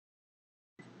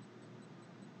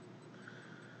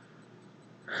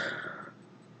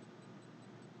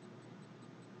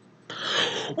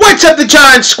What's up, the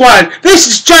John Squad? This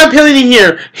is John Pillini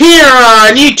here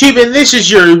on YouTube, and this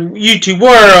is your YouTube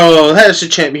world. That's the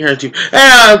champion here on YouTube. And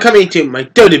I'm coming to my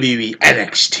WWE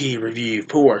NXT review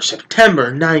for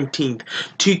September 19th,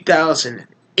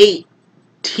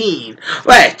 2018.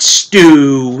 Let's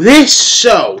do this.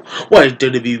 So, what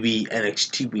WWE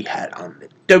NXT we had on the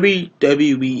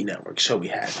WWE Network? So we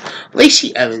had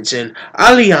Lacey Evans and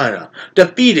Aliana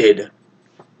defeated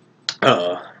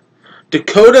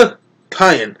Dakota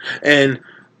Kai and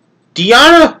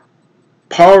Diana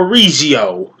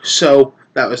Parisio. So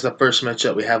that was the first match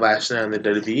that we had last night on the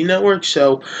WWE Network.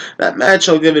 So that match,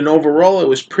 I'll give an overall, it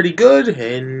was pretty good,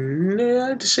 and I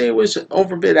had to say it was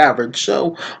over a bit average.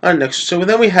 So on next, so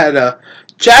then we had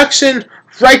Jackson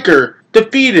Riker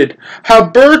defeated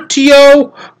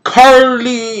Alberto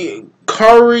Carrillo,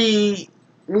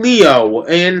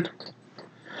 and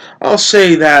I'll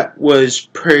say that was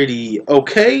pretty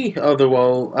okay.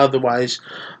 Otherwise,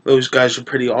 those guys were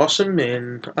pretty awesome.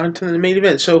 And on to the main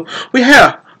event. So we had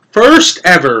a first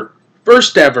ever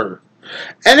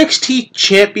NXT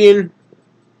champion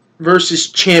versus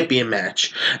champion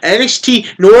match.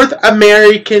 NXT North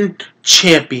American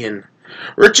champion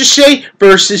Ricochet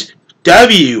versus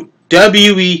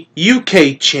WWE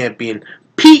UK champion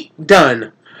Pete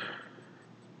Dunne.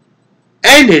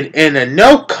 Ended in a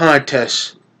no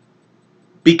contest,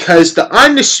 because the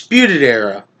Undisputed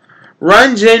Era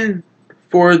runs in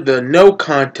for the no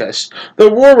contest.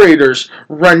 The War Raiders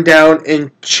run down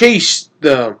and chase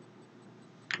the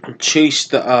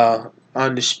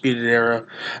Undisputed Era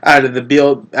out of the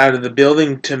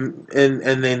building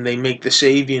and then they make the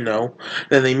save, Then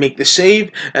they make the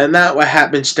save, and that what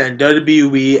happens to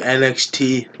WWE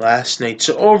NXT last night.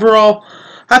 So overall,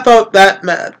 I thought that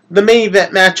the main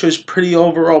event match was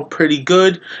overall pretty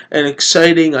good and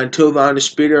exciting until the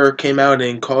Undisputed Era came out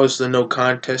and caused the no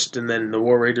contest, and then the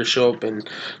War Raiders show up and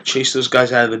chase those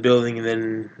guys out of the building, and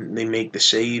then they make the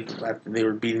save after they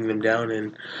were beating them down,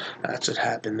 and that's what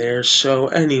happened there. So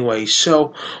anyway,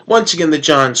 so once again, the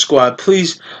John Squad,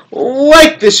 please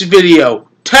like this video.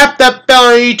 Tap that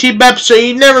bell on YouTube app so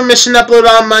you never miss an upload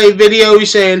on my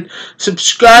videos, and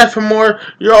subscribe for more.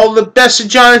 You're all the best of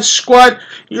John Squad.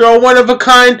 You're all one of a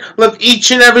kind. Love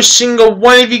each and every single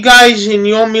one of you guys, and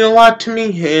you all mean a lot to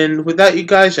me. And without you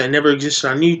guys, I never existed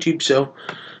on YouTube. So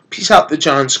peace out, the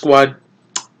John Squad.